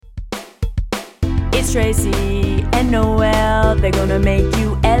It's Tracy and Noel. They're gonna make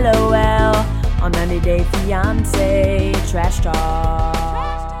you LOL on 90 Day Fiance Trash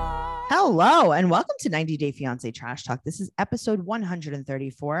Talk. Hello and welcome to 90 Day Fiance Trash Talk. This is episode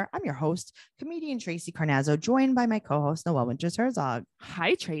 134. I'm your host, comedian Tracy Carnazzo, joined by my co-host Noel Winters Herzog.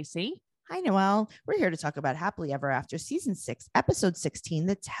 Hi, Tracy. Hi, Noel. We're here to talk about Happily Ever After season 6, episode 16,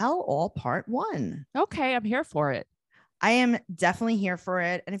 The Tell All Part 1. Okay, I'm here for it. I am definitely here for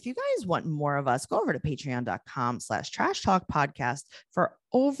it. And if you guys want more of us, go over to patreon.com/trash talk podcast for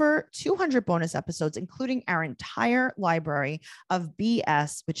over 200 bonus episodes, including our entire library of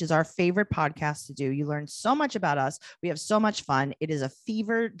BS, which is our favorite podcast to do. You learn so much about us. We have so much fun. It is a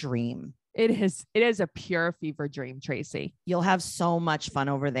fever dream. It is a pure fever dream, Tracy. You'll have so much fun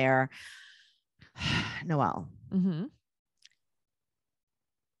over there. Noel,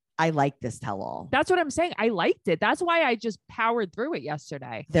 I like this tell-all. That's what I'm saying. I liked it. That's why I just powered through it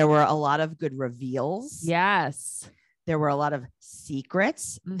yesterday. There were a lot of good reveals. Yes. There were a lot of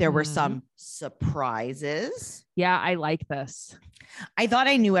secrets. There were some surprises. Yeah, I like this. I thought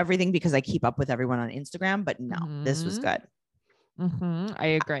I knew everything because I keep up with everyone on Instagram, but no, this was good.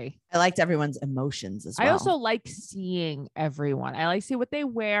 I agree. I liked everyone's emotions as well. I also like seeing everyone. I like seeing what they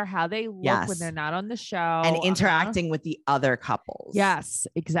wear, how they look when they're not on the show. And interacting with the other couples. Yes,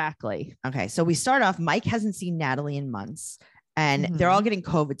 exactly. Okay, so we start off. Mike hasn't seen Natalie in months, and they're all getting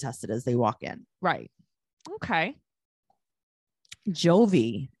COVID tested as they walk in. Right. Okay.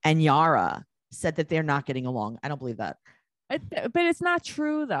 Jovi and Yara said that they're not getting along. I don't believe that. But it's not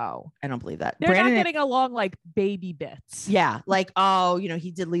true, though. I don't believe that. They're not getting along like baby bits. Yeah. Like, oh,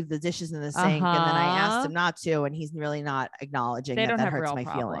 he did leave the dishes in the sink and then I asked him not to. And he's really not acknowledging that hurts my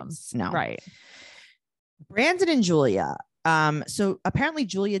feelings. No. Right. Brandon and Julia. So apparently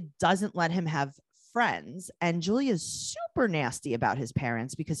Julia doesn't let him have friends. And Julia is super nasty about his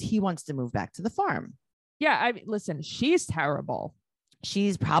parents because he wants to move back to the farm. Yeah. I mean, listen, she's terrible.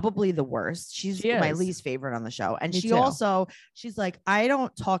 She's probably the worst. She my least favorite on the show. And she's like, I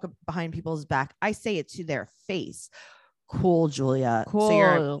don't talk behind people's back. I say it to their face. Cool, Julia.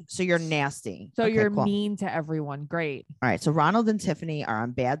 Cool. So you're nasty. So you're mean to everyone. Great. All right. So Ronald and Tiffany are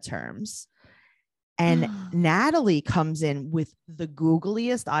on bad terms. And Natalie comes in with the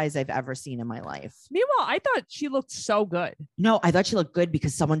googliest eyes I've ever seen in my life. Meanwhile, I thought she looked so good. No, I thought she looked good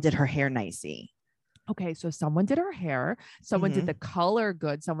because someone did her hair nicey. Okay, so someone did her hair, someone did the color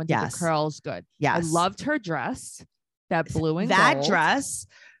good, someone did the curls good. Yes. I loved her dress, that blue and that gold. Dress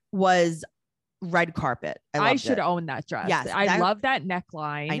was red carpet. I should own that dress. Yes, I love that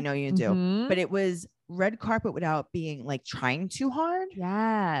neckline. I know you do, but it was red carpet without being like trying too hard.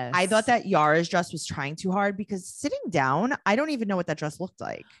 Yes. I thought that Yara's dress was trying too hard because sitting down, I don't even know what that dress looked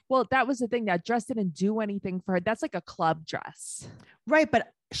like. Well, that was the thing. That dress didn't do anything for her. That's like a club dress. Right,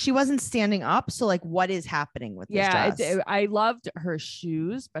 but she wasn't standing up. So like, what is happening with this dress? I loved her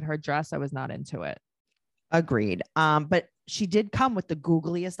shoes, but her dress, I was not into it. Agreed. But she did come with the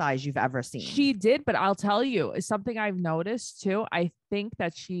googliest eyes you've ever seen. She did, but I'll tell you, is something I've noticed too. I think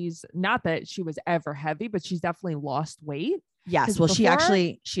that she's not that she was ever heavy, but she's definitely lost weight. Yes. Well, she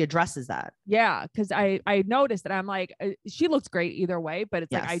addresses that. Yeah. Cause I noticed that I'm like, she looks great either way, but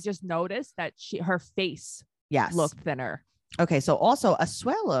it's like, I just noticed that her face looked thinner. Okay, so also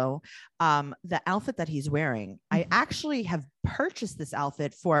Asuelo, the outfit that he's wearing, I actually have purchased this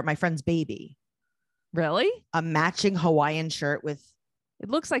outfit for my friend's baby. Really? A matching Hawaiian shirt with. It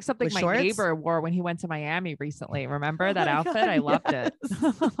looks like something my neighbor wore when he went to Miami recently. Remember that outfit? God, I loved it.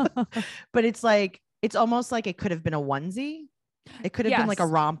 But it's almost like it could have been a onesie. It could have been like a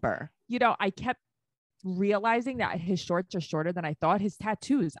romper. I kept realizing that his shorts are shorter than I thought. His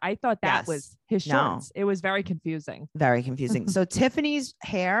tattoos, I thought that was his shorts. It was very confusing. Very confusing. So Tiffany's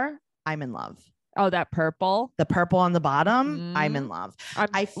hair, I'm in love. Oh, that purple. The purple on the bottom, I'm in love.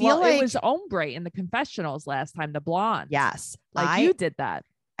 I feel like it was ombre in the confessionals last time, the blonde. Yes. You did that.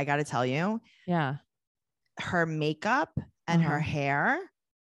 I got to tell you. Yeah. Her makeup and her hair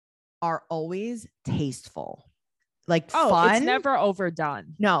are always tasteful. Like fun. It's never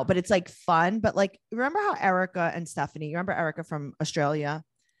overdone. No, but it's like fun. But like, remember how Erica and Stephanie, you remember Erica from Australia?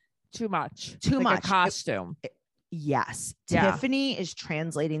 Too much. Like a costume. Yes. Yeah. Tiffany is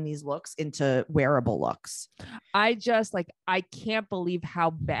translating these looks into wearable looks. I can't believe how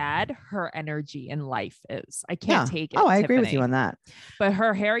bad her energy in life is. I can't take it. Oh, I agree with you on that. But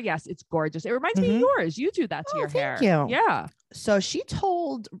her hair, yes, it's gorgeous. It reminds me of yours. You do that to your hair. Thank you. Yeah. So she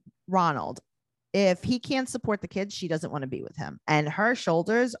told Ronald, if he can't support the kids, she doesn't want to be with him. And her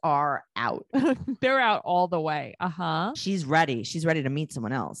shoulders are out. They're out all the way. Uh-huh. She's ready. She's ready to meet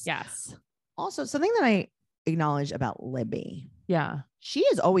someone else. Yes. Also, something that I acknowledge about Libby. Yeah. She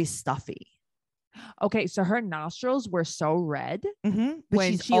is always stuffy. Okay, so her nostrils were so red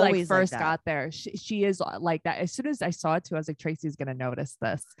when she like first got there. She is like that. As soon as I saw it too, I was like, Tracy's gonna notice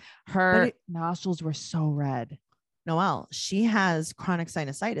this. Her nostrils were so red. Noelle, she has chronic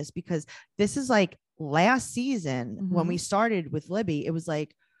sinusitis because this is like last season when we started with Libby, it was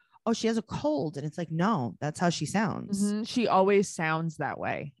like, oh, she has a cold. And it's like, no, that's how she sounds. She always sounds that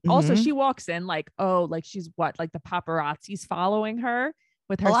way. Also, she walks in like, oh, like she's what? Like the paparazzi's following her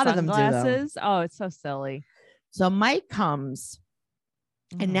with her sunglasses. Oh, it's so silly. So Mike comes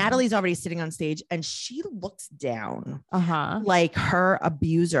and Natalie's already sitting on stage and she looks down like her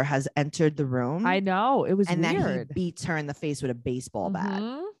abuser has entered the room. I know. It was and weird. then he beats her in the face with a baseball bat.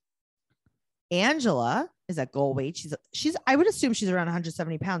 Angela is at goal weight. She's I would assume she's around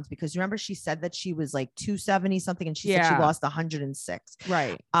 170 pounds because remember she said that she was like 270 something and she said she lost 106.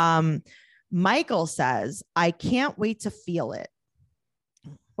 Right. Michael says, I can't wait to feel it.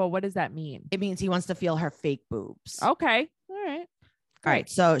 Well, what does that mean? It means he wants to feel her fake boobs. Okay. All right. All right.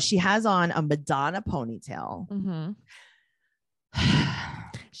 So she has on a Madonna ponytail.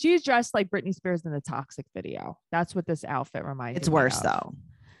 She's dressed like Britney Spears in the Toxic video. That's what this outfit reminds me of. It's worse though.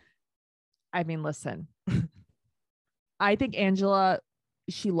 I mean, listen, I think Angela,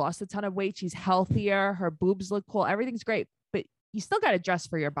 she lost a ton of weight. She's healthier. Her boobs look cool. Everything's great, but you still got to dress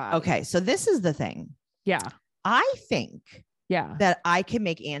for your body. Okay. So this is the thing. Yeah. I think that I can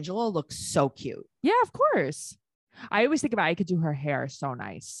make Angela look so cute. Yeah, of course. I always think about I could do her hair so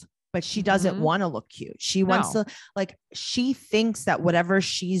nice. But she doesn't want to look cute. She wants to like, she thinks that whatever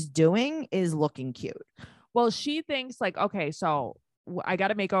she's doing is looking cute. Well, she thinks like, okay, so I got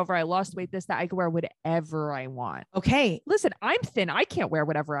to make over. I lost weight, this, that. I can wear whatever I want. Okay. Listen, I'm thin. I can't wear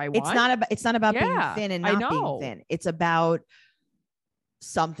whatever I want. It's not about being thin and not being thin. It's about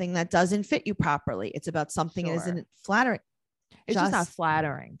something that doesn't fit you properly. It's about something that isn't flattering. It's just not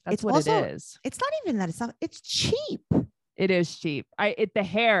flattering. That's what it is. It's not even that. It's cheap. It is cheap. The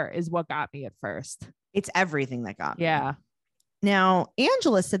hair is what got me at first. It's everything that got me. Yeah. Now,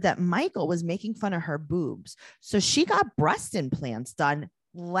 Angela said that Michael was making fun of her boobs. So she got breast implants done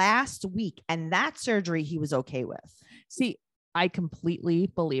last week. And that surgery he was okay with. See, I completely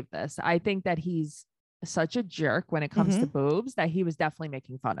believe this. I think that he's such a jerk when it comes to boobs that he was definitely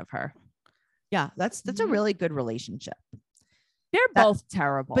making fun of her. Yeah, that's a really good relationship. They're both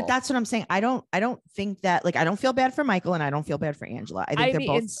terrible. But that's what I'm saying. I don't think that, like, I don't feel bad for Michael and I don't feel bad for Angela. I think they're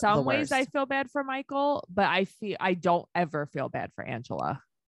both in some ways I feel bad for Michael, but I don't ever feel bad for Angela.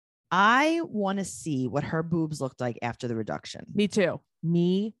 I want to see what her boobs looked like after the reduction. Me too.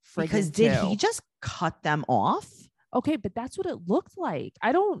 Because did he just cut them off? Okay, but that's what it looked like.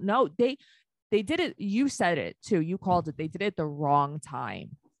 I don't know. They did it. You said it too. You called it. They did it the wrong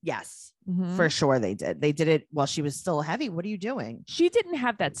time. Yes, for sure they did. They did it while she was still heavy. What are you doing? She didn't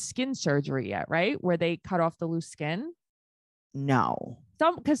have that skin surgery yet, right? Where they cut off the loose skin? No.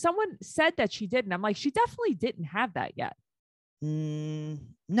 Because someone said that she did. And I'm like, she definitely didn't have that yet. No,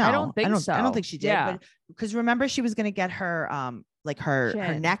 I don't think so. I don't think she did. Yeah. Because remember, she was going to get her, like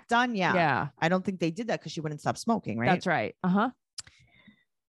her neck done. Yeah. Yeah. I don't think they did that because she wouldn't stop smoking, right? That's right.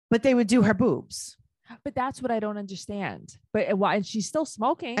 But they would do her boobs. But that's what I don't understand. But why? And she's still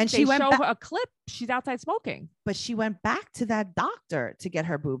smoking. And she went her a clip. She's outside smoking. But she went back to that doctor to get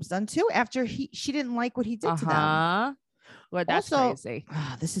her boobs done too. After she didn't like what he did to them. Well, that's crazy.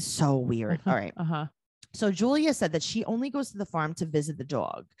 This is so weird. All right. So Julia said that she only goes to the farm to visit the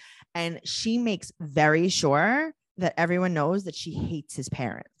dog, and she makes very sure that everyone knows that she hates his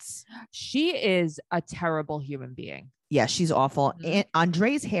parents. She is a terrible human being. Yeah, she's awful. And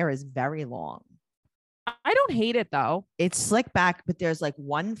Andre's hair is very long. I don't hate it though. It's slick back, but there's like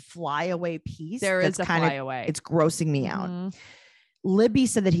one flyaway piece. There is a flyaway. It's grossing me out. Libby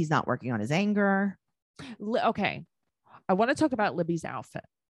said that he's not working on his anger. Okay. I want to talk about Libby's outfit.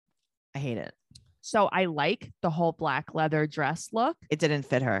 I hate it. So I like the whole black leather dress look. It didn't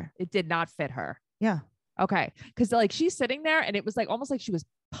fit her. It did not fit her. Yeah. Okay. Because like she's sitting there and it was like almost like she was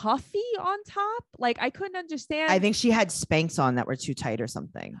puffy on top. Like I couldn't understand. I think she had Spanx on that were too tight or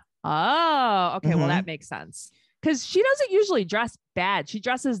something. Oh, okay. Well, that makes sense. Because she doesn't usually dress bad. She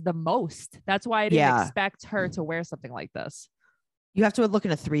dresses the most. That's why I didn't expect her to wear something like this. You have to look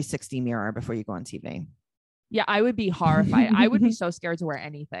in a 360 mirror before you go on TV. Yeah, I would be horrified. I would be so scared to wear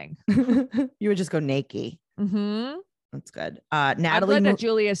anything. You would just go naked. That's good. Natalie, I'm glad that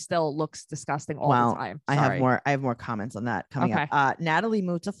Julia still looks disgusting all the time. Sorry. I have more comments on that coming up. Natalie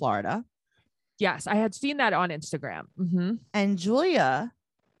moved to Florida. Yes, I had seen that on Instagram. And Julia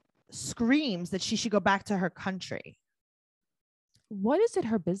screams that she should go back to her country. What is it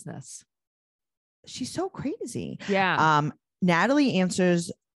her business? She's so crazy. Yeah. Natalie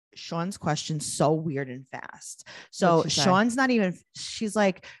answers Sean's question so weird and fast. So What'd she say? Sean's not even, she's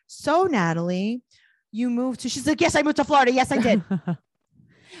like, so Natalie, you moved to, she's like, yes, I moved to Florida. Yes, I did.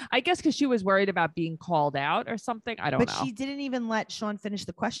 I guess because she was worried about being called out or something. I don't But know. she didn't even let Sean finish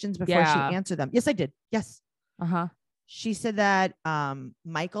the questions before Yeah. she answered them. Yes, I did. Yes. Uh-huh. She said that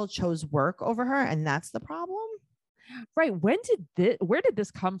Michael chose work over her, and that's the problem. Right. Where did this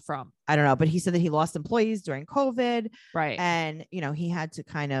come from? I don't know, but he said that he lost employees during COVID, Right. and he had to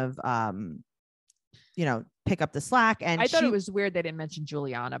kind of pick up the slack. And I thought it was weird they didn't mention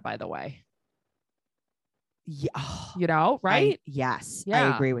Juliana, by the way. Yeah, right? Yes, Yeah.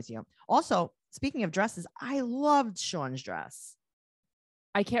 I agree with you. Also, speaking of dresses, I loved Sean's dress.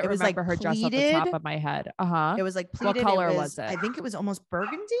 I can't It was, like, remember her dress off the top pleated. of my head. Uh-huh. It was like What pleated. color was it? I think it was almost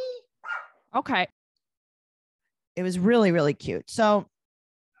burgundy. Okay. It was really, really cute. So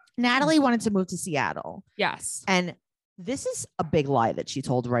Natalie wanted to move to Seattle. Yes. And this is a big lie that she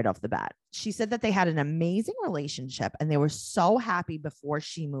told right off the bat. She said that they had an amazing relationship and they were so happy before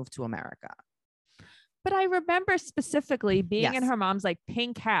she moved to America. But I remember specifically being in Yes. her mom's like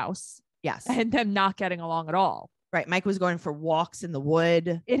pink house Yes. and them not getting along at all. Right. Mike was going for walks in the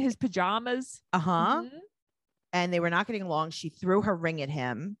wood. In his pajamas. Uh-huh. Mhm. And they were not getting along. She threw her ring at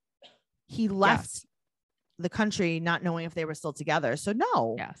him. He left Yes. the country not knowing if they were still together. So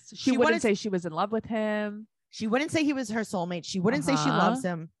no. Yes. She She wanted- wouldn't say she was in love with him. She wouldn't say he was her soulmate. She wouldn't say she Uh-huh. loves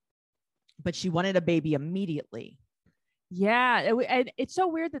him, but she wanted a baby immediately. Yeah. And it's so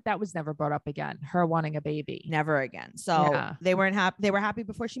weird that was never brought up again. Her wanting a baby. Never again. So Yeah. they weren't happy. They were happy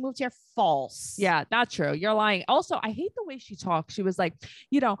before she moved here. False. Yeah, not true. You're lying. Also, I hate the way she talks. She was like,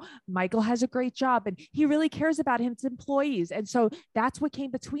 Michael has a great job and he really cares about his employees. And so that's what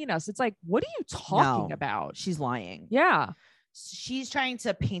came between us. It's like, what are you talking No. about? She's lying. Yeah. She's trying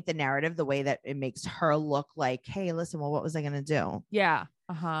to paint the narrative the way that it makes her look like, hey, listen, well, what was I going to do? Yeah.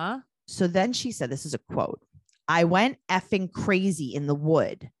 Uh-huh. So then she said, this is a quote. I went effing crazy in the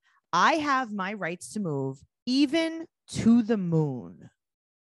wood. I have my rights to move even to the moon.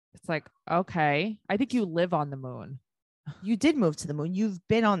 It's like, okay. I think you live on the moon. You did move to the moon. You've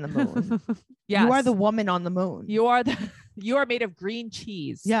been on the moon. Yes. You are the woman on the moon. You are made of green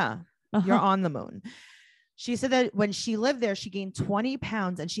cheese. Yeah. Uh-huh. You're on the moon. She said that when she lived there, she gained 20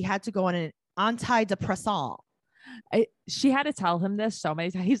 pounds and she had to go on an antidepressant. She had to tell him this so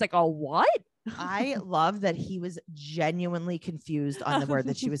many times. He's like, oh, what? I love that he was genuinely confused on the word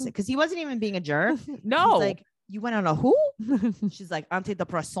that she was saying because he wasn't even being a jerk. No. He's like, you went on a who? She's like,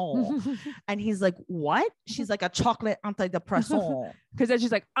 antidepressant. And he's like, what? She's like, a chocolate antidepressant. Because then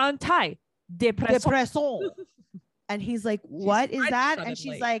she's like, anti-depressant. Depressant. And he's like, what is French that? And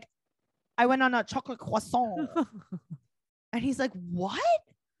suddenly. she's like, I went on a chocolate croissant. And he's like, what?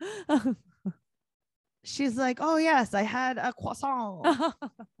 She's like, oh, yes, I had a croissant.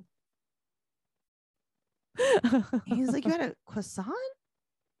 He's like, you had a croissant?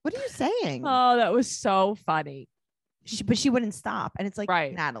 What are you saying? Oh, that was so funny. But she wouldn't stop. And it's like,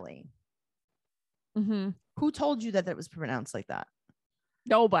 Right. Natalie, Mm-hmm. who told you that it was pronounced like that?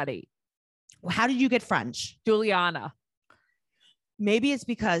 Nobody. How did you get French? Juliana. Maybe it's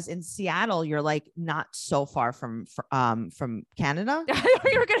because in Seattle, you're like not so far from Canada. I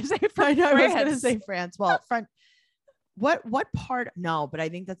thought you were going to say from I know, I was going to France. say France. Well, what part? No, but I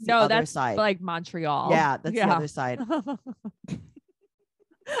think that's the No, other that's side. like Montreal. Yeah, that's the other side.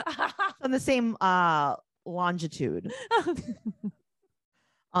 On the same longitude.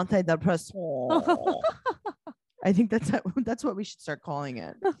 Antidepressant. I think that's what we should start calling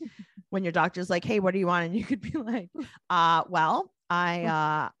it. When your doctor's like, "Hey, what do you want?" and you could be like, well,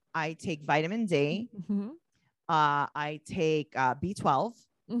 I take vitamin D. Mhm. I take B12.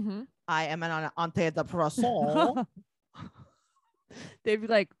 Mhm. I am an antidepressant. They'd be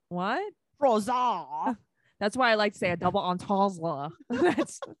like, what? Prozac. That's why I like to say a double entendre.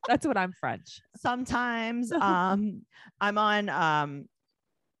 That's what I'm French. Sometimes I'm on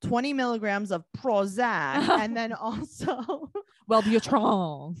 20 milligrams of Prozac and then also Well,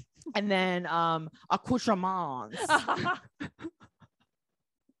 Butron. and then accoutrements.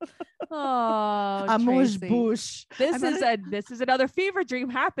 Oh, Amuse Tracy. bouche. This is another fever dream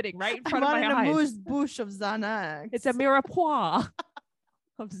happening right in front I'm of on my an eyes. amuse bouche of Xanax. It's a mirepoix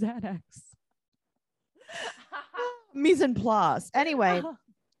of Xanax. mise en place. Anyway,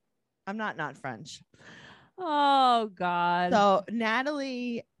 I'm not French. Oh God. So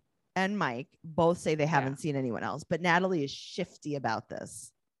Natalie and Mike both say they haven't seen anyone else, but Natalie is shifty about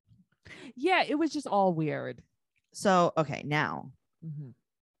this. Yeah, it was just all weird. So, okay, now Mhm.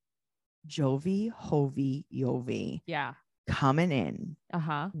 Jovi, Hovey, Yovi Yeah. coming in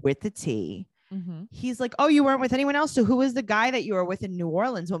Uh-huh. with the tea. Mhm. He's like, oh, you weren't with anyone else. So who was the guy that you were with in New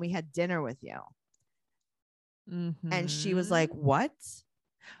Orleans when we had dinner with you? And she was like, Mhm. what?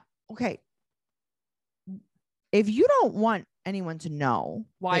 Okay. If you don't want anyone to know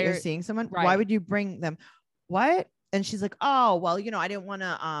Why that you're are- seeing someone, why right. would you bring them? What? And she's like, oh, well, I didn't want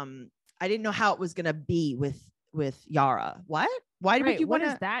to, I didn't know how it was going to be with Yara. What? Why would Right. you What want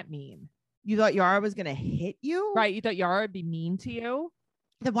does to, that mean? you thought Yara was going to hit you? Right. You thought Yara would be mean to you?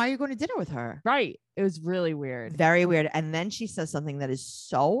 Then why are you going to dinner with her? Right. It was really weird. Very weird. And then she says something that is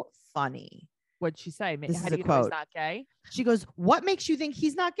so funny. What'd she say? This How is do a you know he's quote. not gay? She goes, what makes you think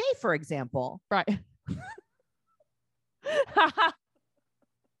he's not gay, for example? Right.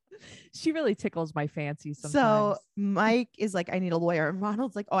 She really tickles my fancy sometimes. So Mike is like, I need a lawyer. And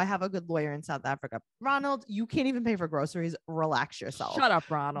Ronald's like, oh, I have a good lawyer in South Africa. Ronald, you can't even pay for groceries. Relax yourself. Shut up,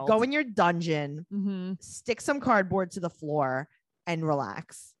 Ronald. Go in your dungeon, Mhm. stick some cardboard to the floor and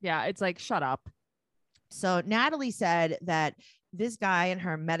relax. Yeah, it's like, shut up. So Natalie said that this guy and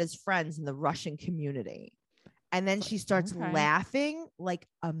her met as friends in the Russian community. And then she starts Okay. laughing like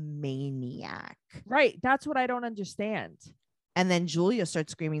a maniac. Right. That's what I don't understand. And then Julia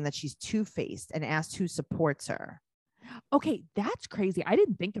starts screaming that she's two-faced and asks who supports her. Okay, that's crazy. I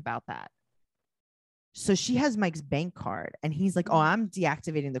didn't think about that. So she has Mike's bank card and he's like, oh, I'm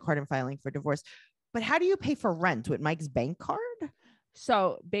deactivating the card and filing for divorce. But how do you pay for rent with Mike's bank card?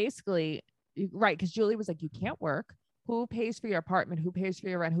 So basically, right, because Julie was like, you can't work. Who pays for your apartment? Who pays for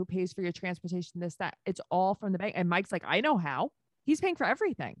your rent? Who pays for your transportation? This, that. It's all from the bank. And Mike's like, I know how. He's paying for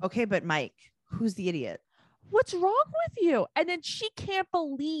everything. Okay, but Mike, who's the idiot? What's wrong with you? And then she can't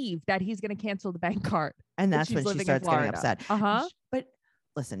believe that he's going to cancel the bank card. And that that's she's when she living in starts getting Florida. upset. Uh-huh. But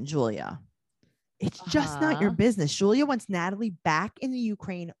listen, Julia, it's just not your business. Julia wants Natalie back in the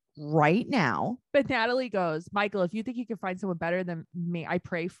Ukraine right now. But Natalie goes, Michael, if you think you can find someone better than me, I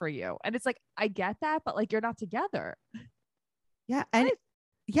pray for you. And it's like, I get that, but like, you're not together. Yeah. And Right.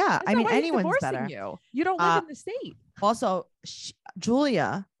 yeah, That's I not mean, why he's anyone's divorcing better. you. You don't live in the state. Also,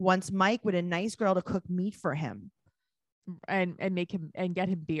 Julia wants Mike with a nice girl to cook meat for him. And make him and get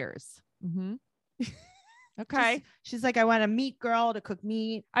him beers. Mm-hmm. Okay. She's like, I want a meat girl to cook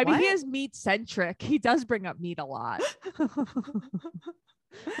meat. I mean, he What? is meat centric. He does bring up meat a lot.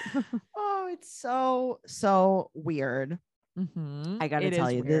 Oh, it's so weird. Mhm. I gotta It tell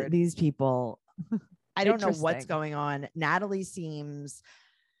is you, weird. these people, I don't know what's Interesting. going on. Natalie seems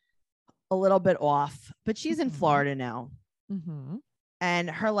a little bit off, but she's in Mhm. Florida now. Mhm. And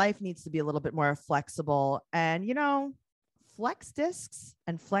her life needs to be a little bit more flexible. And, flex discs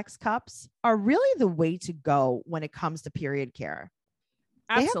and flex cups are really the way to go when it comes to period care.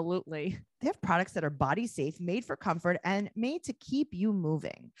 have- Absolutely. They have products that are body safe, made for comfort, and made to keep you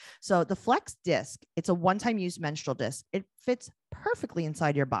moving. So the Flex Disc, it's a one-time use menstrual disc. It fits perfectly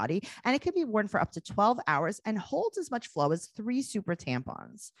inside your body, and it can be worn for up to 12 hours and holds as much flow as 3 super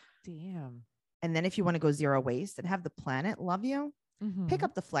tampons. Damn. And then if you want to go zero waste and have the planet love you, pick Mhm.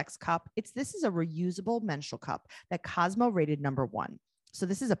 up the Flex Cup. This is a reusable menstrual cup that Cosmo rated #1. So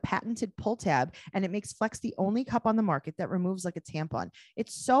this is a patented pull tab, and it makes Flex the only cup on the market that removes like a tampon.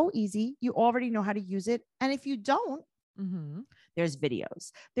 It's so easy. You already know how to use it. And if you don't, Mhm. there's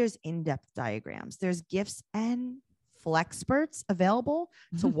videos, there's in-depth diagrams, there's gifts and Flexperts available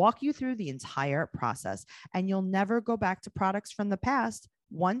to walk you through the entire process. And you'll never go back to products from the past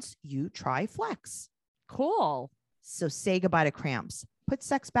once you try Flex. Cool. So say goodbye to cramps, put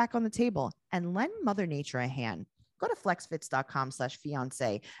sex back on the table, and lend Mother Nature a hand. Go to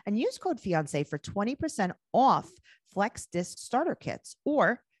flexfits.com/fiance and use code fiance for 20% off Flex Disc starter kits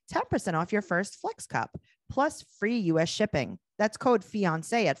or 10% off your first Flex cup, plus free US shipping. That's code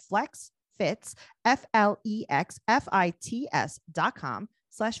fiance at flexfits,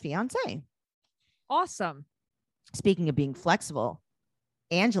 FLEXFITS.com/fiance. Awesome. Speaking of being flexible,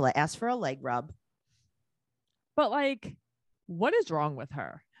 Angela asked for a leg rub. But like, what is wrong with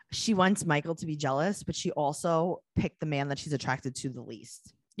her? She wants Michael to be jealous, but she also picked the man that she's attracted to the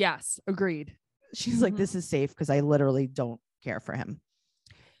least. Yes, agreed. She's like, Mhm. this is safe because I literally don't care for him.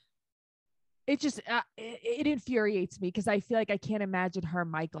 It just it infuriates me because I feel like I can't imagine her,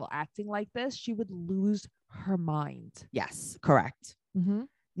 Michael, acting like this. She would lose her mind. Yes, correct. Mm-hmm.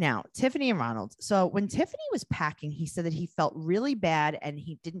 Now, Tiffany and Ronald. So when Tiffany was packing, he said that he felt really bad and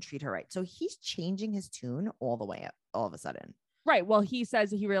he didn't treat her right. So he's changing his tune all the way up all of a sudden. Right. Well, he says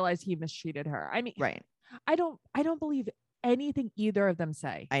he realized he mistreated her. I mean, Right. I don't believe anything either of them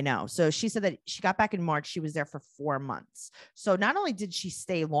say. I know. So she said that she got back in March. She was there for 4 months. So not only did she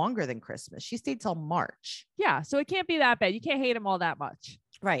stay longer than Christmas, she stayed till March. Yeah. So it can't be that bad. You can't hate him all that much.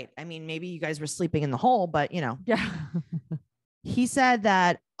 Right. I mean, maybe you guys were sleeping in the hole, but Yeah. he said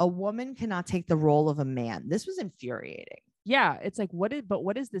that a woman cannot take the role of a man. This was infuriating. Yeah, it's like what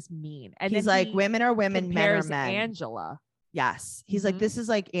does this mean? And He's then like, he women are women, men are compares men. Angela. Yes. He's like, Mhm. this is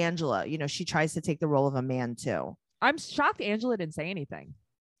like Angela. You know, she tries to take the role of a man too. I'm shocked Angela didn't say anything.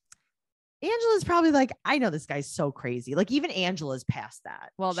 Angela's probably like, I know this guy's so crazy. Like even Angela's past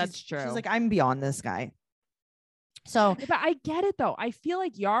that. Well, that's true. She's like, I'm beyond this guy. So But I get it though. I feel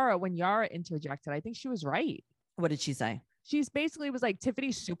like when Yara interjected, I think she was right. what did she say? She's basically was like,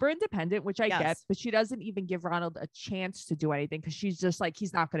 Tiffany's super independent, which I get, Yes. but she doesn't even give Ronald a chance to do anything because she's just like,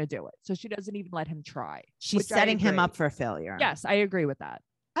 he's not going to do it. So she doesn't even let him try. She's which I setting him agree. up for failure. Yes, I agree with that.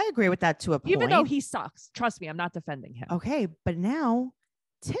 I agree with that to a point. Even though he sucks. Trust me, I'm not defending him. Okay, but now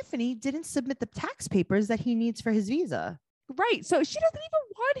Tiffany didn't submit the tax papers that he needs for his visa. Right. So she doesn't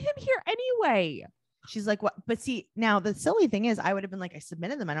even want him here anyway. She's like, what? But see, now the silly thing is, I would have been like, I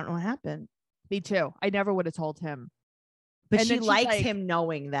submitted them. I don't know what happened. Me too. I never would have told him. But And she then she's likes like- him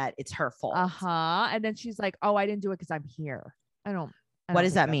knowing that it's her fault. Uh-huh. And then she's like, oh, I didn't do it because I'm here. I don't What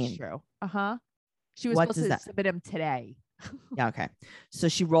does think that that's mean? True. Uh-huh. She was What supposed does to that- submit him today. Yeah. Okay. So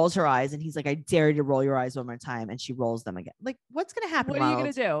she rolls her eyes and he's like, I dare you to roll your eyes one more time. And she rolls them again. Like, what's going to happen? What are you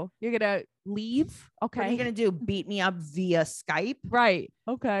Ronald? gonna do? You're gonna leave? Okay. What are you going to do? Beat me up via Skype? Right.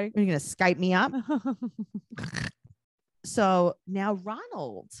 Okay. Are you going to Skype me up? So now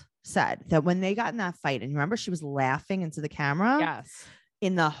Ronald said that when they got in that fight, and you remember she was laughing into the camera Yes.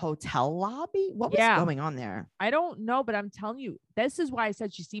 in the hotel lobby. What was Yeah. going on there? I don't know, but I'm telling you, this is why I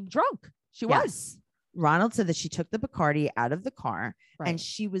said she seemed drunk. She was. Yes. Ronald said that she took the Bacardi out of the car Right. and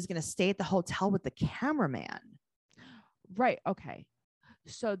she was going to stay at the hotel with the cameraman Right. Okay.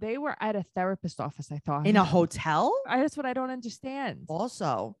 So they were at a therapist office, I thought. in a hotel. That's what I don't understand.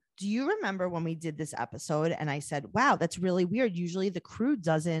 Also, do you remember when we did this episode and I said, wow, that's really weird. Usually the crew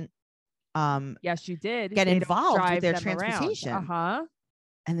doesn't Yes, you did. get They don't involved with drive their them around. transportation. Uh-huh.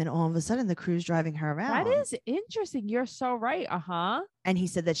 And then all of a sudden the crew's driving her around. That is interesting. You're so right. Uh-huh. And he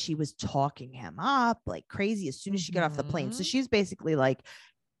said that she was talking him up like crazy as soon as she got off the plane. So she's basically like,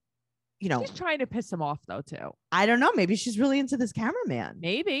 you know, She's trying to piss him off though, too. I don't know. Maybe she's really into this cameraman.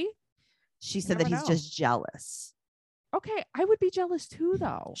 Maybe. She said that never he's know. just jealous. Okay. I would be jealous too,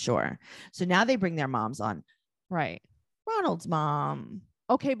 though. Sure. So now they bring their moms on. Right. Ronald's mom.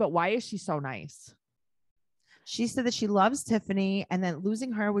 Okay, but why is she so nice? She said that she loves Tiffany and then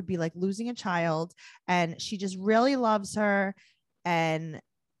losing her would be like losing a child. And she just really loves her. And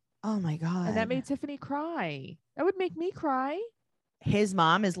oh my God. And that made Tiffany cry. That would make me cry. His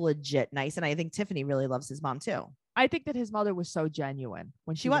mom is legit nice. And I think Tiffany really loves his mom too. I think that his mother was so genuine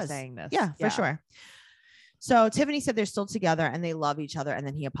when she was saying this. Yeah, for sure. So Tiffany said they're still together and they love each other. And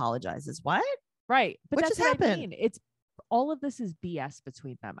then he apologizes. What? Right. But What that's just what I happened? mean. It's all of this is BS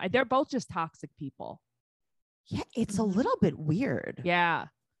between them. They're both just toxic people. Yeah, it's a Mhm. little bit weird. Yeah.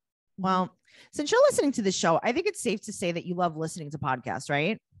 Well, since you're listening to this show, I think it's safe to say that you love listening to podcasts,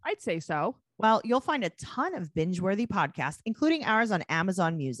 right? I'd say so. Well, you'll find a ton of binge-worthy podcasts, including ours on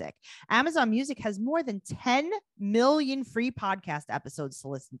Amazon Music. Amazon Music has more than 10 million free podcast episodes to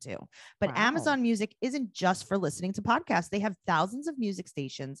listen to. But Wow. Amazon Music isn't just for listening to podcasts. They have thousands of music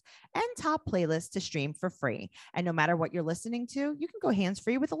stations and top playlists to stream for free. And no matter what you're listening to, you can go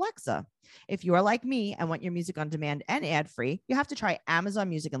hands-free with Alexa. If you're like me and want your music on demand and ad-free, you have to try Amazon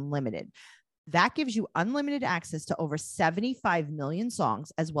Music Unlimited. That gives you unlimited access to over 75 million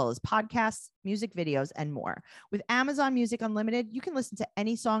songs, as well as podcasts, music videos, and more. With Amazon Music Unlimited, you can listen to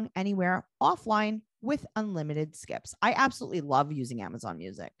any song anywhere offline with unlimited skips. I absolutely love using Amazon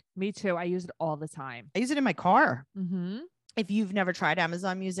Music. Me too. I use it all the time. I use it in my car. Mm-hmm. If you've never tried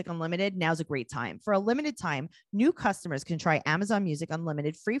Amazon Music Unlimited, now's a great time. For a limited time, new customers can try Amazon Music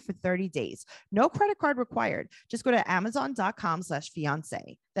Unlimited free for 30 days. No credit card required. Just go to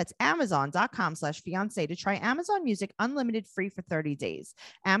amazon.com/fiance. That's amazon.com/fiance to try Amazon Music Unlimited free for 30 days.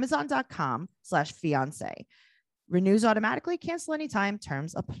 Amazon.com/fiance. Renews automatically, cancel anytime.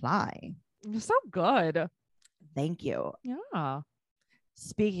 Terms apply. You're so good. Thank you. Yeah.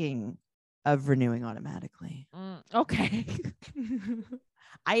 Speaking of renewing automatically. Okay.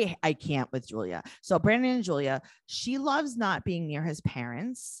 I can't with Julia. So Brandon and Julia, she loves not being near his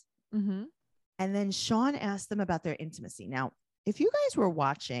parents. Mm-hmm. And then Sean asked them about their intimacy. Now, if you guys were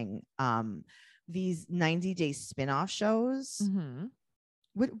watching these 90-day spin-off shows, Mm-hmm.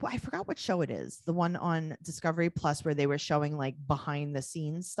 I forgot what show it is. The one on Discovery Plus where they were showing like behind the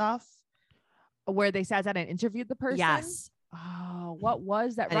scenes stuff. Where they sat down and interviewed the person. Yes. Oh, what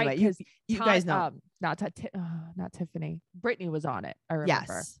was that? Anyway, Right. Because you guys know. not Tiffany. Brittany was on it. I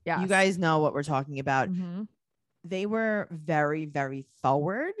remember. Yes. Yeah. You guys know what we're talking about. Mm-hmm. They were very, very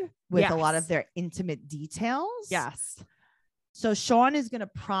forward with a lot of Yes. their intimate details. Yes. So Sean is going to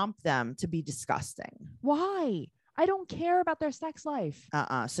prompt them to be disgusting. Why? I don't care about their sex life.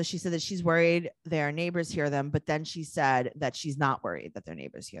 So she said that she's worried their neighbors hear them, but then she said that she's not worried that their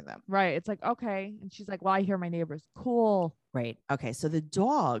neighbors hear them. Right. It's like, okay. And she's like, well, I hear my neighbors. Cool. Right. Okay. So the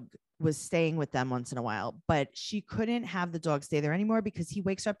dog was staying with them once in a while, but she couldn't have the dog stay there anymore because he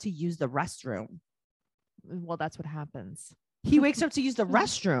wakes her up to use the restroom. Well, that's what happens. He wakes her up to use the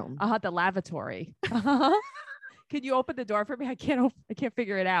restroom. The lavatory. Can you open the door for me? I can't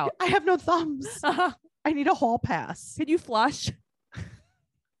figure it out. I have no thumbs. I need a hall pass. Can you flush?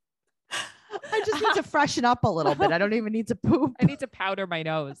 I just need to freshen up a little bit. I don't even need to poop. I need to powder my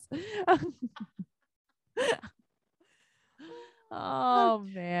nose. Oh,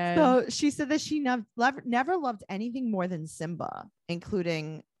 man. So she said that she never loved anything more than Simba,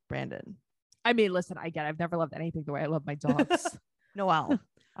 including Brandon. I mean, listen, I get it. I've never loved anything the way I love my dogs. Noelle,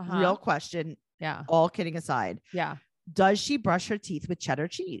 real question. Yeah. All kidding aside. Yeah. Does she brush her teeth with cheddar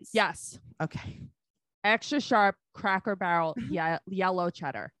cheese? Yes. Okay. Extra sharp Cracker Barrel yellow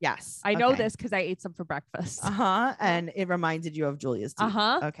cheddar. Yes. I know this because I ate some for breakfast. And it reminded you of Julia's teeth.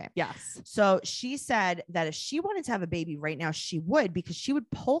 Okay. Yes. So she said that if she wanted to have a baby right now, she would, because she would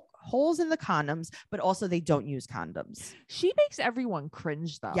poke holes in the condoms, but also they don't use condoms. She makes everyone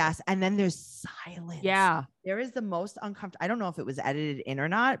cringe though. Yes. And then there's silence. Yeah. There is the most uncomfortable. I don't know if it was edited in or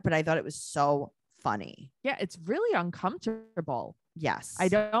not, but I thought it was so funny. Yeah. It's really uncomfortable. Yes.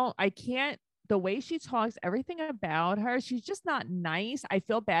 I can't. The way she talks, everything about her, she's just not nice. I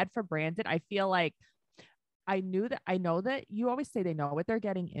feel bad for Brandon. I feel like I know that you always say they know what they're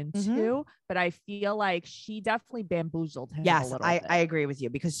getting into, but I feel like she definitely bamboozled him. Yes, a little bit. I agree with you,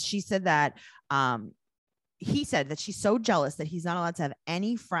 because she said that he said that she's so jealous that he's not allowed to have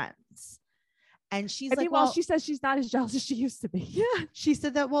any friends. And she's well, she says she's not as jealous as she used to be. Yeah. She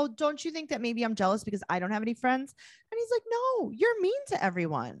said that, well, don't you think that maybe I'm jealous because I don't have any friends? And he's like, no, you're mean to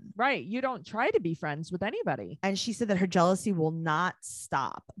everyone. Right. You don't try to be friends with anybody. And she said that her jealousy will not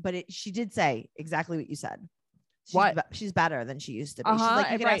stop. But she did say exactly what you said. She's better than she used to be. She's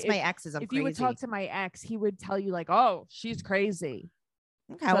like, you can ask my exes. I'm crazy. If you would talk to my ex, he would tell you like, oh, she's crazy.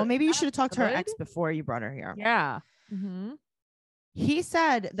 Okay. Well, maybe you should have talked to her ex before you brought her here. Yeah. He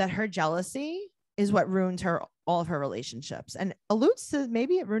said that her jealousy is what ruined all of her relationships, and alludes to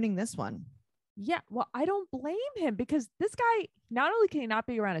maybe it ruining this one. Yeah. Well, I don't blame him, because this guy, not only can he not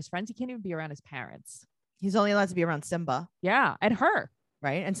be around his friends, he can't even be around his parents. He's only allowed to be around Simba. Yeah. And her.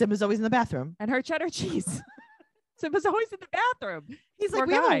 Right. And Simba's always in the bathroom. And her cheddar cheese. Simba's always in the bathroom. He's like,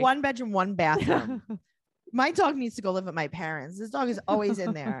 we have a 1-bedroom, 1 bathroom. My dog needs to go live with my parents. This dog is always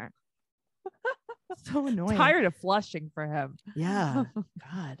in there. So annoying. Tired of flushing for him. Yeah.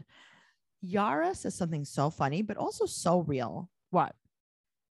 God. Yara says something so funny, but also so real. What?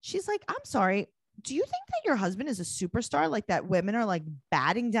 She's like, I'm sorry. Do you think that your husband is a superstar? Like that women are like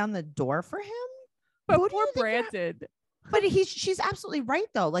batting down the door for him? But poor Brandon. But she's absolutely right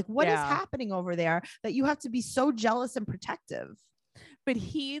though. Like what is happening over there that you have to be so jealous and protective? But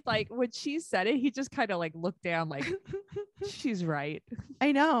he, like, when she said it, he just kind of like looked down like, she's right.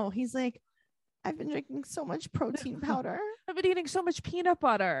 I know. He's like, I've been drinking so much protein powder. I've been eating so much peanut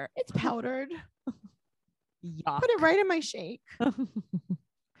butter. It's powdered. Yuck. Put it right in my shake. I've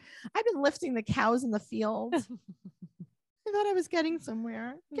been lifting the cows in the field. I thought I was getting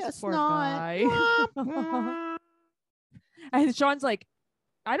somewhere. Guess not. And Sean's like,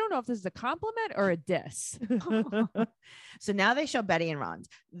 I don't know if this is a compliment or a diss. So now they show Betty and Ron.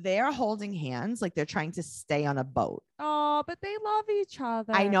 They're holding hands like they're trying to stay on a boat. Oh, but they love each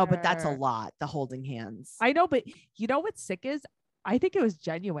other. I know, but that's a lot, the holding hands. I know, but you know what's sick is? I think it was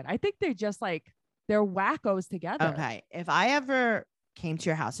genuine. I think they're just like, they're wackos together. Okay. If I ever came to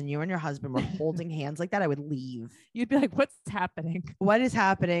your house and you and your husband were holding hands like that, I would leave. You'd be like, what's happening? What is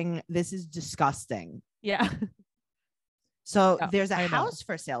happening? This is disgusting. Yeah. So there's a house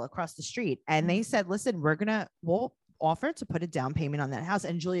for sale across the street. And they said, listen, we'll offer to put a down payment on that house.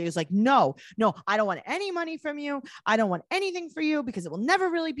 And Julia is like, no, I don't want any money from you. I don't want anything for you because it will never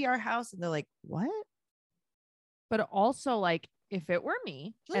really be our house. And they're like, what? But also, like, if it were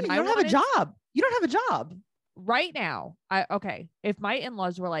me, Julia, you don't have a job. You don't have a job. Right now, if my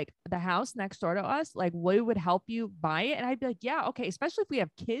in-laws were like, the house next door to us, like, we would help you buy it, and I'd be like, yeah, okay, especially if we have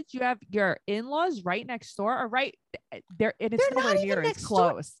kids, you have your in-laws right next door, or right there, and it's nowhere near, it's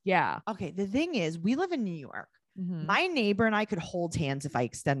close. Yeah. Okay, the thing is, we live in New York. My neighbor and I could hold hands if I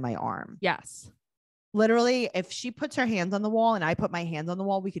extend my arm. Yes. Literally, if she puts her hands on the wall and I put my hands on the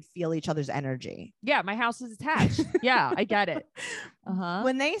wall, we could feel each other's energy. Yeah, my house is attached. Yeah, I get it.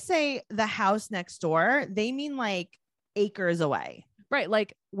 When they say the house next door, they mean like acres away. Right,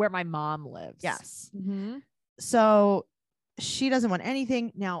 like where my mom lives. Yes. So she doesn't want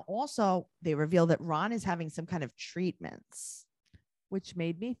anything. Now, also, they reveal that Ron is having some kind of treatments, which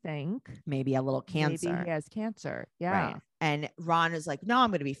made me think maybe a little cancer. maybe he has cancer. Yeah. Right. And Ron is like, no, I'm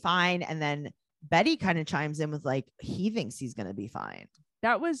going to be fine. And then Betty kind of chimes in with like, he thinks he's going to be fine.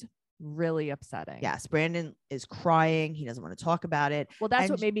 That was really upsetting. Yes. Brandon is crying. He doesn't want to talk about it. Well, that's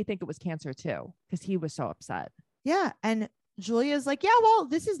And what made me think it was cancer too, because he was so upset. Yeah. And Julia's like, yeah, well,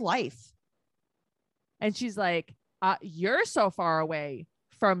 this is life. And she's like, you're so far away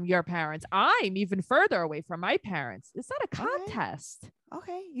from your parents. I'm even further away from my parents. It's not a contest.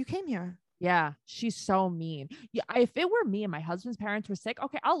 Okay. You came here. Yeah. She's so mean. Yeah. If it were me and my husband's parents were sick,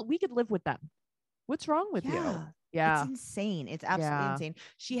 okay, we could live with them. What's wrong with you? Yeah. It's insane. It's absolutely Yeah. insane.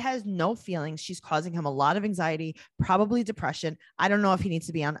 She has no feelings. She's causing him a lot of anxiety, probably depression. I don't know if he needs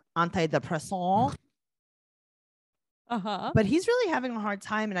to be on antidepressant, Uh-huh. but he's really having a hard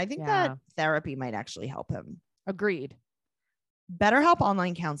time. And I think Yeah. that therapy might actually help him. Agreed. BetterHelp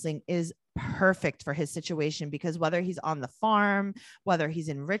Online Counseling is perfect for his situation because whether he's on the farm, whether he's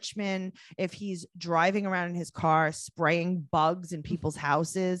in Richmond, if he's driving around in his car, spraying bugs in people's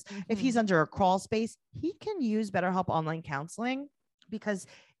houses, if he's under a crawl space, he can use BetterHelp Online Counseling because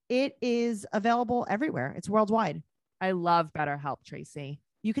it is available everywhere. It's worldwide. I love BetterHelp, Tracy.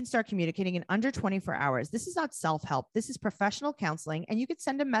 You can start communicating in under 24 hours. This is not self-help. This is professional counseling. And you could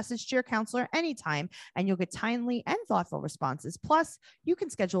send a message to your counselor anytime and you'll get timely and thoughtful responses. Plus, you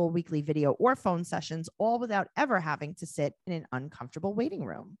can schedule weekly video or phone sessions, all without ever having to sit in an uncomfortable waiting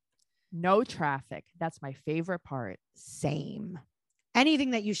room. No traffic. That's my favorite part. Same.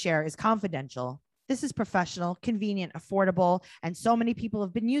 Anything that you share is confidential. This is professional, convenient, affordable, and so many people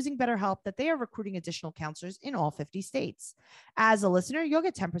have been using BetterHelp that they are recruiting additional counselors in all 50 states. As a listener, you'll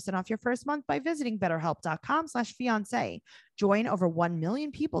get 10% off your first month by visiting betterhelp.com/fiance. Join over 1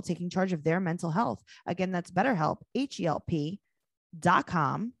 million people taking charge of their mental health. Again, that's BetterHelp,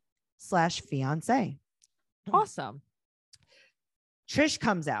 HELP.com/fiance. Awesome. Trish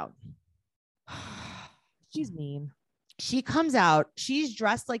comes out. She's mean. She comes out. She's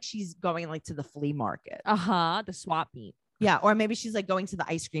dressed like she's going like to the flea market. Uh-huh. The swap meet. Yeah. Or maybe she's like going to the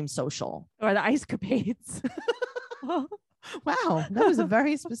ice cream social. Or the ice capades. Wow. That was a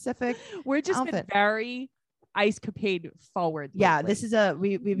very specific. We're just been outfit. very ice capade forward. Yeah. lately. This is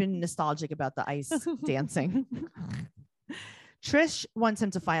we've been nostalgic about the ice dancing. Trish wants him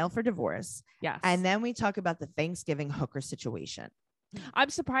to file for divorce. Yes. And then we talk about the Thanksgiving hooker situation. I'm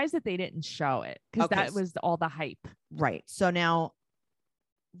surprised that they didn't show it because Okay. that was all the hype. Right. So now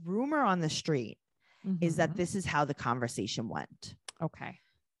rumor on the street is that Mhm. this is how the conversation went. Okay.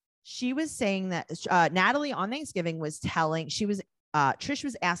 She was saying that Natalie on Thanksgiving was telling, Trish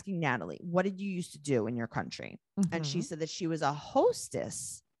was asking Natalie, what did you used to do in your country? And she Mhm. said that she was a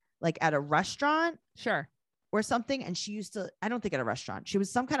hostess, like at a restaurant Sure. or something. And she used to, I don't think at a restaurant, she was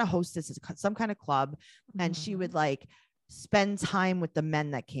some kind of hostess at some kind of club. And she Mhm. would like spend time with the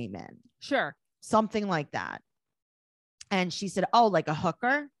men that came in, Sure. something like that. And she said, oh, like a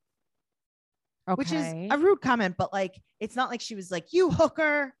hooker, Okay. which is a rude comment, but like, it's not like she was like, you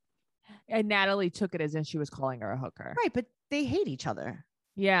hooker. And Natalie took it as in she was calling her a hooker. Right. But they hate each other.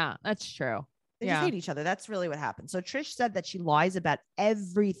 Yeah, that's true. They Yeah. just hate each other. That's really what happened. So Trish said that she lies about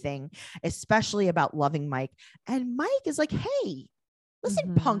everything, especially about loving Mike. And Mike is like, hey,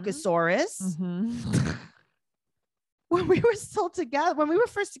 listen, Mhm. Punkosaurus, Mhm. when we were still together, when we were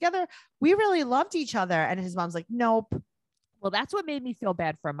first together, we really loved each other. And his mom's like, nope, Well, that's what made me feel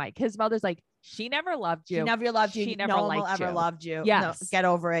bad for Mike. His mother's like, she never loved you. she never loved you. She never no one will liked ever you. loved you. Yes. No, get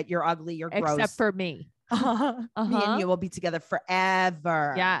over it. You're ugly. You're gross. Except for me. Me Uh-huh. and you will be together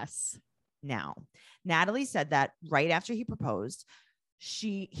forever. Yes. Now, Natalie said that right after he proposed,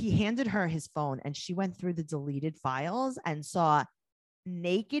 he handed her his phone and she went through the deleted files and saw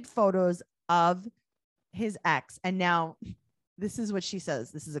naked photos of his ex. And now this is what she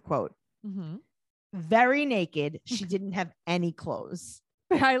says. This is a quote. Mm-hmm. Very naked. She didn't have any clothes.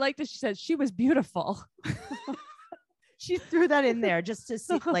 But I like that she said she was beautiful. She threw that in there just to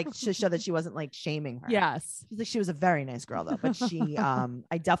see, like, to show that she wasn't like shaming her. Yes. She's like, she was a very nice girl though, but she,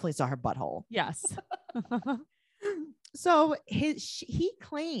 I definitely saw her butthole. Yes. So he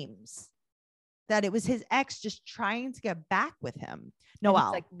claims that it was his ex just trying to get back with him. And Noel,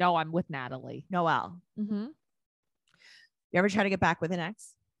 he's like, no, I'm with Natalie. Noel, Mm-hmm. you ever try to get back with an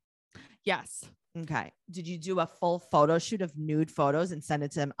ex? Yes. Okay. Did you do a full photo shoot of nude photos and send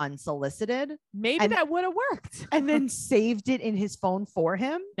it to him unsolicited Maybe And- that would have worked. and then saved it in his phone for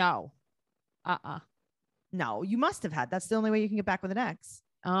him? No. Uh-uh. No, you must have had. That's the only way you can get back with an ex.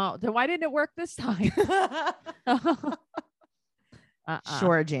 Oh, then why didn't it work this time? Uh-uh.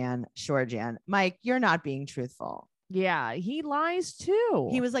 Sure, Jan. Sure, Jan. Mike, you're not being truthful. Yeah, he lies too.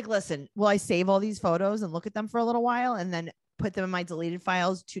 He was like, listen, will I save all these photos and look at them for a little while and then put them in my deleted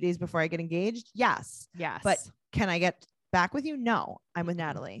files 2 days before I get engaged? Yes. Yes. But can I get back with you? No, I'm with Mm-mm.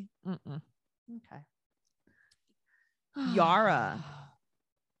 Natalie. Mm-mm. Okay. Yara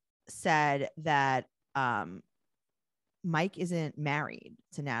said that Mike isn't married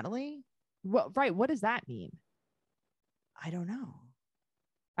to Natalie. Well, right. What does that mean? I don't know.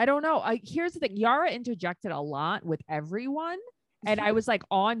 I don't know. Here's the thing. Yara interjected a lot with everyone. And I was like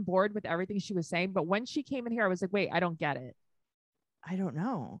on board with everything she was saying. But when she came in here, I was like, wait, I don't get it. I don't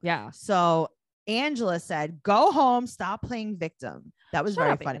know. Yeah. So Angela said, go home, stop playing victim. That was Shut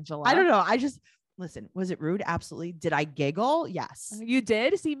very up, funny. Angela. I don't know. I just listen. Was it rude? Absolutely. Did I giggle? Yes. You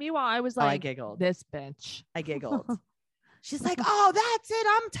did? See, meanwhile, I was Oh, I like, giggled. this bitch. I giggled. She's like, oh, that's it.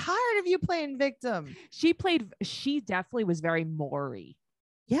 I'm tired of you playing victim. She definitely was very Maury.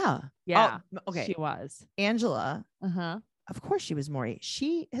 Yeah. Yeah. Oh, okay. She was. Angela. Uh-huh. Of course she was Maury.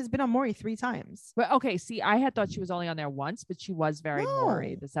 She has been on Maury 3 times. But okay, see, I had thought she was only on there once, but she was very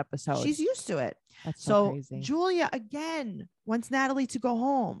Maury No. this episode. She's used to it. That's so So crazy. Julia again wants Natalie to go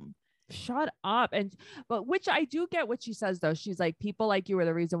home. Shut up. But which I do get what she says though. She's like, people like you are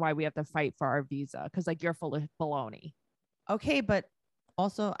the reason why we have to fight for our visa because like you're full of baloney. Okay, but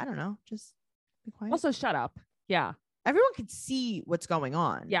also I don't know. Just be quiet. Also, shut up. Yeah, Everyone can see what's going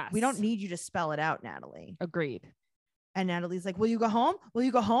on. Yes. We don't need you to spell it out, Natalie. agreed. And Natalie's like, will you go home? Will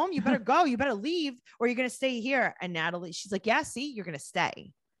you go home? You better go. You better leave or you're going to stay here. And Natalie, she's like, yeah, see, you're going to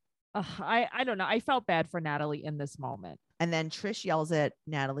stay. I don't know. I felt bad for Natalie in this moment. And then Trish yells at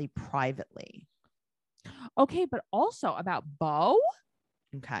Natalie privately. Okay, but also about Bo.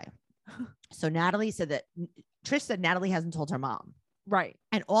 Okay. So Natalie said that Trish said Natalie hasn't told her mom. Right.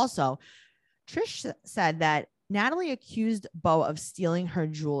 And also Trish said that Natalie accused Bo of stealing her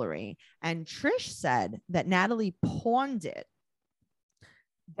jewelry. And Trish said that Natalie pawned it.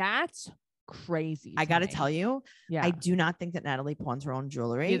 That's crazy. I got to tell you, Yeah. I do not think that Natalie pawns her own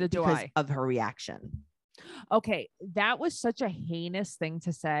jewelry Neither do because I. of her reaction. Okay, that was such a heinous thing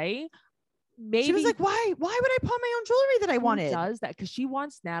to say. Maybe She was like, why would I pawn my own jewelry that I who wanted? does that because she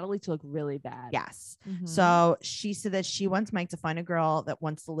wants Natalie to look really bad. Yes. Mhm. So she said that she wants Mike to find a girl that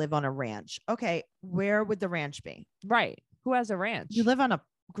wants to live on a ranch. Okay. Where would the ranch be? Right. Who has a ranch? You live on a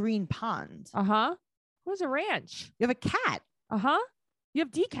green pond. Uh-huh. Who's a ranch? You have a cat. Uh-huh. You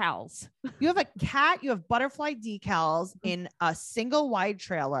have decals. You have a cat. You have butterfly decals in a single wide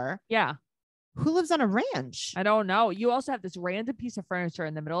trailer. Yeah. Who lives on a ranch? I don't know. You also have this random piece of furniture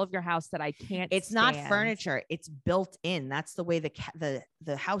in the middle of your house that I can't It's not stand. furniture. It's built in. That's the way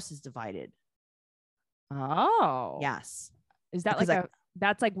the house is divided. Oh. Yes. Is that Because like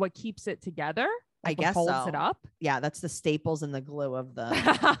that's like what keeps it together? I Like what guess holds so. it up? Yeah. That's the staples and the glue of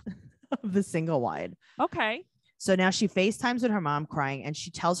the of the single wide. Okay. So now she FaceTimes with her mom crying and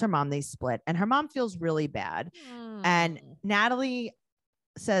she tells her mom they split and her mom feels really bad. And Hmm. Natalie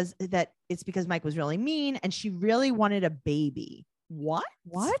says that it's because Mike was really mean and she really wanted a baby. What?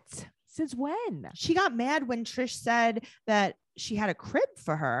 What? Since when? She got mad when Trish said that she had a crib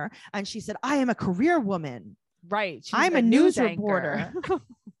for her and she said, I am a career woman. Right. She's I'm the a news anchor. reporter.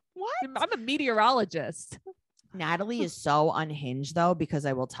 What? I'm a meteorologist. Natalie is so unhinged though, because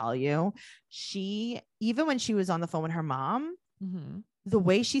I will tell you, even when she was on the phone with her mom, Mhm. the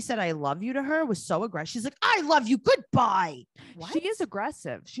way she said I love you to her was so aggressive. She's like, I love you. Goodbye. What? She is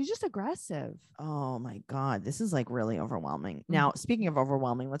aggressive. She's just aggressive. Oh my God. This is like really overwhelming. Now, speaking of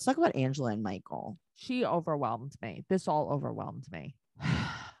overwhelming, let's talk about Angela and Michael. She overwhelmed me. This all overwhelmed me.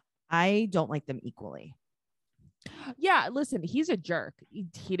 I don't like them equally. Yeah, listen, he's a jerk.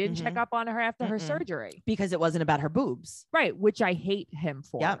 He didn't check Mhm. up on her after her Mm-mm. surgery. Because it wasn't about her boobs. Right, which I hate him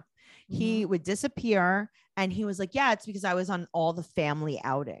for. Yep. He would disappear and he was like, yeah, it's because I was on all the family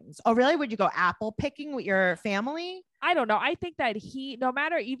outings. Oh, really? Would you go apple picking with your family? I don't know. I think that no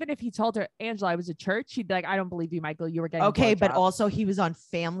matter, even if he told her, Angela, I was at church, she'd be like, I don't believe you, Michael. You were getting Okay, but blowjobs." also he was on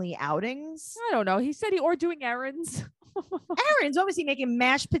family outings. I don't know. He said or doing errands. Aaron's what was he making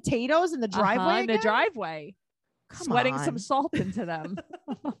mashed potatoes in the driveway? In the again? driveway. Come Sweating some on. salt into them.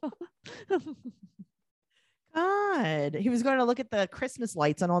 God, he was going to look at the Christmas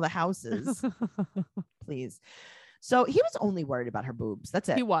lights on all the houses. Please. So he was only worried about her boobs. That's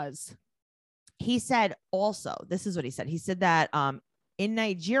it. He was. He said also, this is what he said. He said that in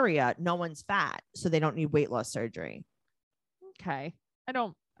Nigeria, no one's fat, so they don't need weight loss surgery. Okay. I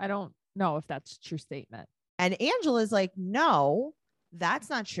don't know if that's a true statement. And Angela's like, no, that's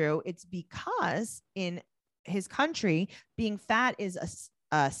not true. It's because in his country, being fat is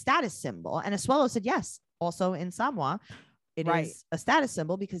a status symbol. And Asuelo said, yes, also in Samoa, it is Right. a status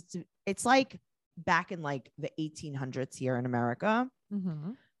symbol because it's like back in like the 1800s here in America,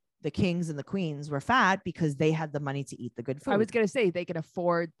 Mhm. the kings and the queens were fat because they had the money to eat the good food. I was going to say they can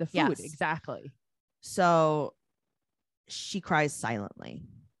afford the food. Yes. Exactly. So she cries silently.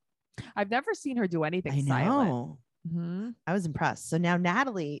 I've never seen her do anything I silent. know. Mhm. I was impressed. So now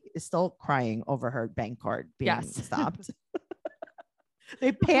Natalie is still crying over her bank card being Yes. stopped.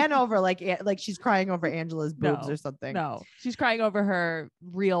 They pan over like she's crying over Angela's boobs No, or something. No, she's crying over her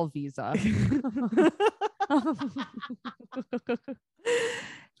real visa.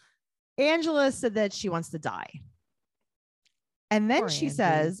 Angela said that she wants to die. And then Poor she Angie.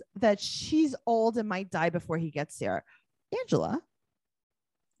 says that she's old and might die before he gets there. Angela,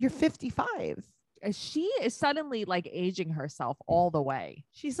 you're 55. She is suddenly like aging herself all the way.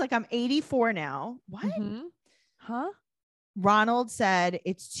 She's like, I'm 84 now. What? Mhm. Huh? Ronald said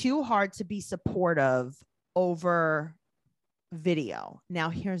it's too hard to be supportive over video. Now,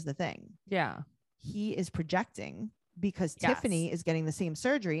 here's the thing. Yeah. He is projecting because Yes. Tiffany is getting the same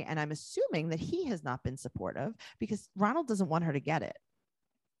surgery. And I'm assuming that he has not been supportive because Ronald doesn't want her to get it.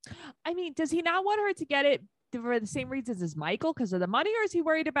 I mean, does he not want her to get it for the same reasons as Michael because of the money, or is he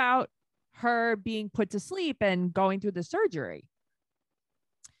worried about her being put to sleep and going through the surgery?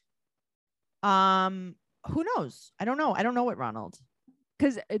 Who knows? I don't know. I don't know what Ronald.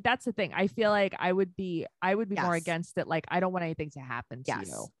 Because that's the thing. I feel like I would be more Yes. against it. Like, I don't want anything to happen to Yes.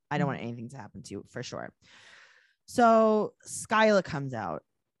 you. I don't want anything to happen to you for sure. So Skyla comes out.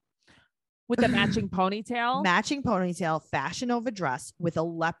 With the matching ponytail. Matching ponytail, Fashion Nova dress with a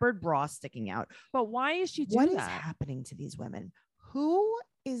leopard bra sticking out. But why is she What doing is that? happening to these women? Who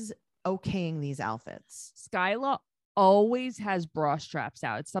is okaying these outfits? Skyla always has bra straps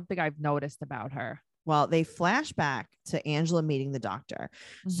out. It's something I've noticed about her. Well, they flash back to Angela meeting the doctor.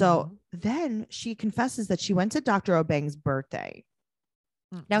 So Mhm. then she confesses that she went to Dr. Obeng's birthday.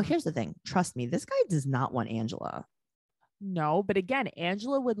 Now, Mm-mm. here's the thing. Trust me, this guy does not want Angela. No, but again,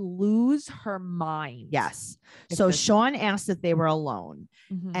 Angela would lose her mind. Yes. If So this- Sean asked if they were alone.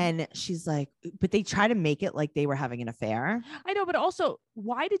 Mhm. And she's like, but they try to make it like they were having an affair. I know, but also,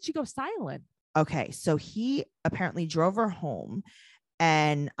 why did she go silent? Okay. So he apparently drove her home.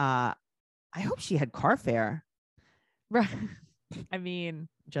 And I hope she had car fare. Right. I mean,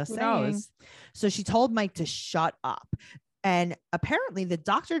 Just who saying. knows? So she told Mike to shut up. And apparently the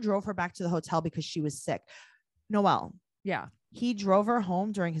doctor drove her back to the hotel because she was sick. Noelle, Yeah. he drove her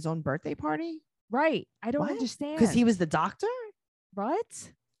home during his own birthday party Right. I don't What? understand. because he was the doctor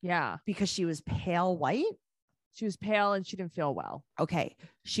What? Yeah. because she was pale white. She was pale and she didn't feel well. Okay.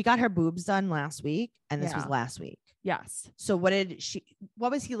 She got her boobs done last week and this was Yeah. last week. Yes. So what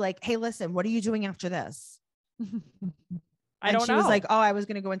was he like? Hey, listen, what are you doing after this? I And don't she know. was like, oh, I was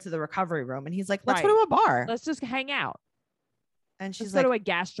going to go into the recovery room. And he's like, let's go Right. to a bar. let's just hang out. And Let's she's go like,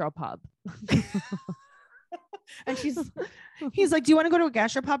 to a gastropub. and he's like, do you want to go to a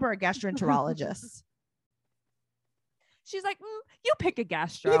gastropub or a gastroenterologist? She's like, you pick a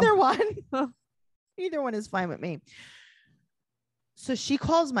gastro. Either one. Either one is fine with me. So she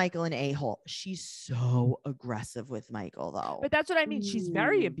calls Michael an a-hole. She's so aggressive with Michael, though. But that's what I mean. She's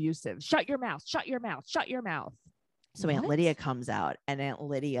very Ooh. abusive. Shut your mouth. Shut your mouth. Shut your mouth. So Aunt What? Lydia comes out and Aunt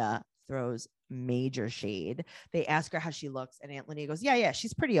Lydia throws major shade. They ask her how she looks, and Aunt Lydia goes, yeah,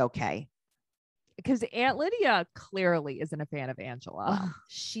 she's pretty okay. Because Aunt Lydia clearly isn't a fan of Angela. Well,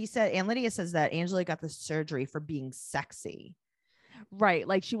 she said, Aunt Lydia says that Angela got the surgery for being sexy. Right.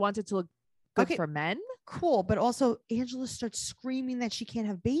 Like she wants it to look good Okay. for men. Cool. But also Angela starts screaming that she can't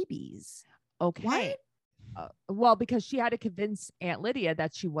have babies. Okay. Well, because she had to convince Aunt Lydia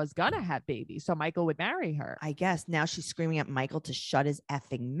that she was going to have babies. So Michael would marry her. I guess now she's screaming at Michael to shut his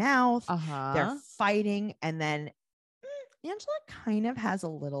effing mouth. Uh-huh. They're fighting. And then Angela kind of has a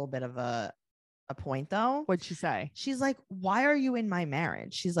little bit of a point, though. What'd she say? She's like, why are you in my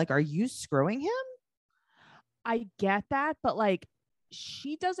marriage? She's like, are you screwing him? I get that, but like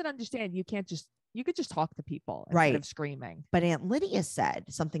she doesn't understand. You could just talk to people instead Right. of screaming. But Aunt Lydia said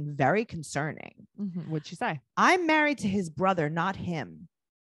something very concerning. What'd she say? I'm married to his brother, not him.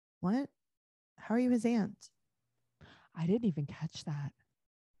 What? How are you his aunt? I didn't even catch that.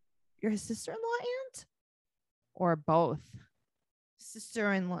 You're his sister-in-law aunt? Or both.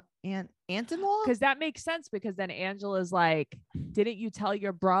 Sister-in-law aunt-in-law? Because that makes sense, because then Angela's like, didn't you tell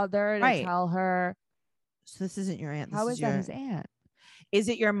your brother to Right. tell her? So this isn't your aunt. How This is your, that his aunt? Is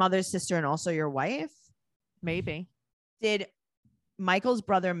it your mother's sister and also your wife? Maybe. Did Michael's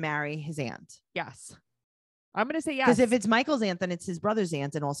brother marry his aunt? Yes. I'm going to say yes. Because if it's Michael's aunt, then it's his brother's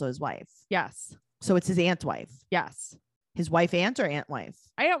aunt and also his wife. yes. So it's his aunt's wife. Yes. His wife aunt or aunt wife?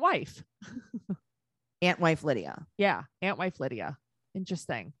 Aunt wife. Aunt wife Lydia. Yeah. Aunt wife Lydia.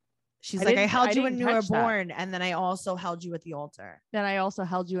 Interesting. She's I like, I didn't- held I you when didn't you were catch that. born, and then I also held you at the altar. Then I also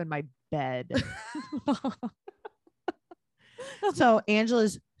held you in my bed. So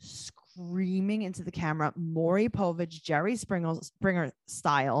Angela's screaming into the camera, Maury Povich, Jerry Springer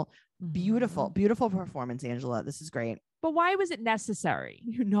style. Beautiful, Mhm. beautiful performance, Angela. This is great. But why was it necessary?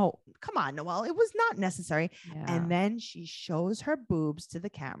 You know, come on, Noelle. It was not necessary. Yeah. And then she shows her boobs to the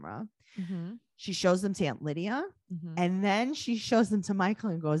camera. Mhm. She shows them to Aunt Lydia. Mhm. And then she shows them to Michael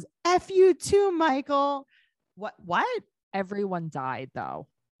and goes, F you too, Michael. What? Everyone died though.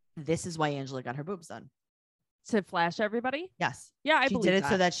 This is why Angela got her boobs done. To flash everybody? Yes. Yeah, I She believe did it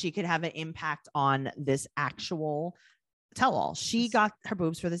so that she could have an impact on this actual tell-all. She got her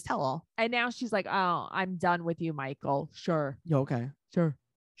boobs for this tell-all. And now she's like, "Oh, I'm done with you, Michael." Sure. You okay? Sure.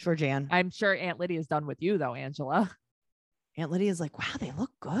 Sure, Jan. I'm sure Aunt Lydia's done with you though, Angela. Aunt Lydia's like, wow, they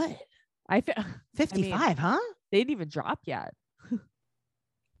look good. I feel 55, huh? they didn't even drop yet.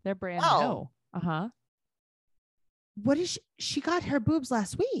 They're brand Wow. new. Uh-huh. What is she got her boobs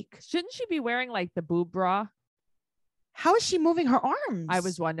last week? Shouldn't she be wearing like the boob bra? How is she moving her arms? I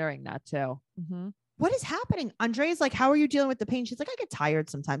was wondering that too. Mm-hmm. What is happening? Andrea's like, how are you dealing with the pain? She's like, I get tired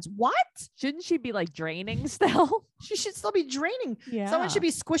sometimes. What? Shouldn't she be like draining still? She should still be draining. Yeah. Someone should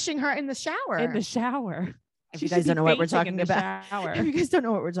be squishing her in the shower. in the shower. If She you should guys be don't know what we're fainting in talking the about, shower. if you guys don't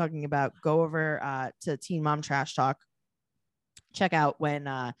know what we're talking about, go over to Teen Mom Trash Talk. Check out when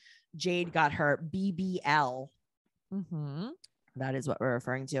Jade got her BBL. Mm-hmm. That is what we're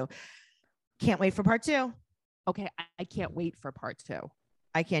referring to. Can't wait for part 2. Okay, I can't wait for part 2.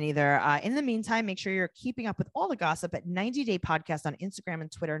 I can't either. In the meantime, make sure you're keeping up with all the gossip at 90 Day Podcast on Instagram and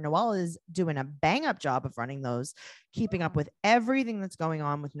Twitter. Noelle is doing a bang up job of running those, keeping up with everything that's going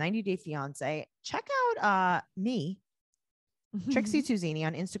on with 90 Day Fiance. Check out me, Trixie Tuzini,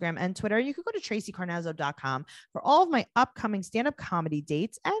 on Instagram and Twitter. You could go to tracycarnazzo.com for all of my upcoming stand-up comedy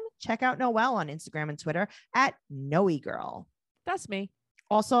dates, and check out Noelle on Instagram and Twitter at NoeGirl. That's me.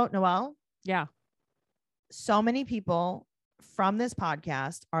 Also, Noelle, Yeah. so many people from this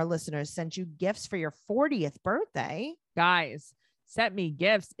podcast, our listeners, sent you gifts for your 40th birthday. Guys, sent me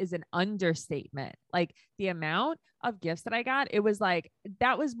gifts is an understatement. Like the amount of gifts that I got, it was like,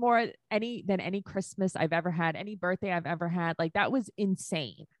 that was more than any Christmas I've ever had, any birthday I've ever had. Like that was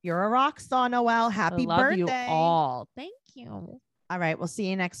insane. You're a rock star, Noelle. Happy I love birthday. you all. Thank you. All right. We'll see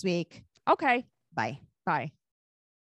you next week. Okay. Bye. Bye.